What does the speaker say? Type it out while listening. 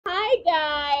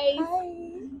Guys.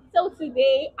 Hi. So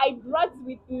today I brought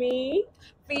with me.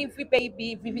 Vivi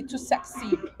baby, Vivi too sexy.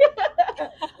 Okay,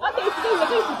 today we're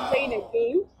going to be playing a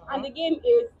game, and the game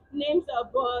is names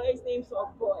of boys, names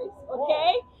of boys.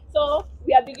 Okay, so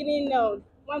we are beginning now.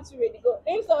 Once you're ready, go.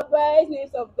 Names of boys,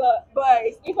 names of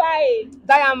boys.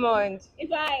 Diamond, If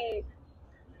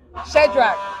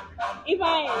Shedrack,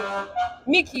 I,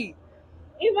 Mickey,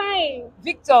 if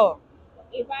Victor,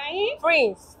 I,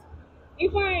 Prince,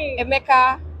 if I,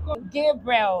 Emeka,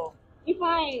 Gabriel, if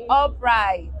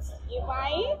Albright.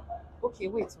 I. Okay,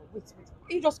 wait.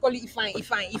 You just call it Ifine.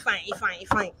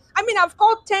 I mean, I've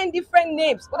called 10 different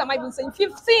names. What am I even saying?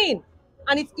 15.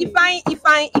 And it's Ifine.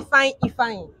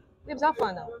 Babes, how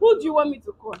far now? Who do you want me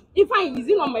to call? Ifeanyi, is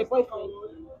he not my boyfriend?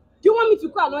 Do you want me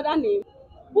to call another name?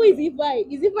 Who is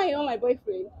Ifeanyi? Is Ifeanyi not my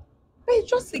boyfriend? But it's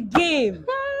just a game.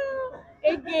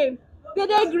 A game. Did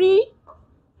they agree?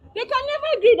 They can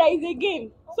never agree that it's a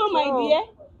game. So, my dear,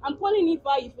 I'm calling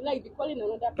Ifeanyi. If you like, be calling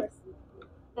another person.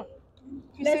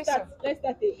 Let's start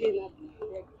again now.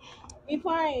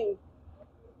 Ifeanyi.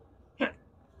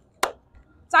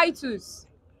 Titus,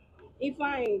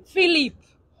 Ifeanyi. Philip.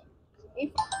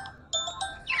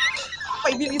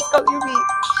 My baby's calling me.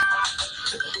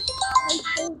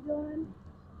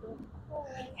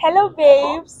 Hello,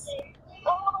 babes.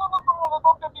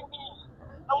 Don't tell me.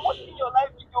 I'm watching your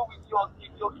live video with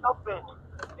your girlfriend.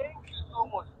 Thank you so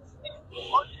much.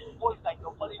 All these boys like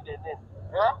you're calling their name.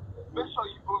 Make sure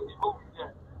you go with them.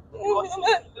 Because it's a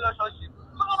relationship.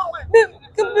 No, wait.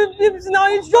 Babes, now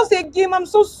it's just a game. I'm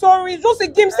so sorry. It's just a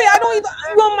game. Say I don't even.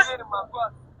 You are my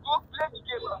Go play the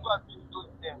game and go and finish those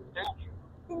them. Thank you.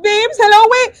 babes. Hello,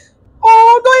 wait.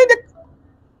 Oh, don't hit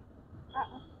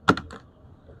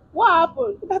What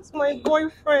happened? That's my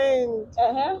boyfriend.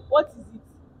 What is it?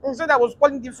 He said I was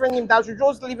calling different name. That I should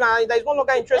just leave and that he's no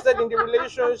longer interested in the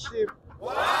relationship.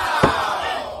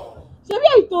 Shebi,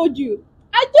 I told you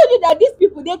that these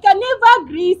people, they can never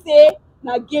agree say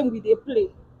na game we dey play.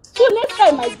 So next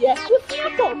time, my dear, you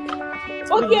shut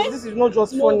up. Okay? This is not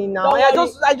just funny now.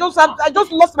 don't I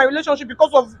just lost my relationship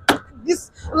because of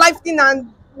this life thing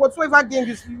and whatsoever game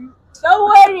you. Don't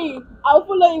worry, I'll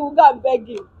follow you. We'll go and beg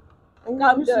you. I'm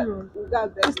Calm serious. down. We'll go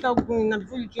and beg Let's you. start going now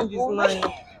before you change his mind.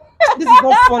 This is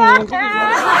not funny. This is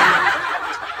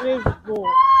not funny. Let's go.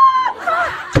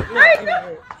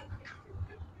 No,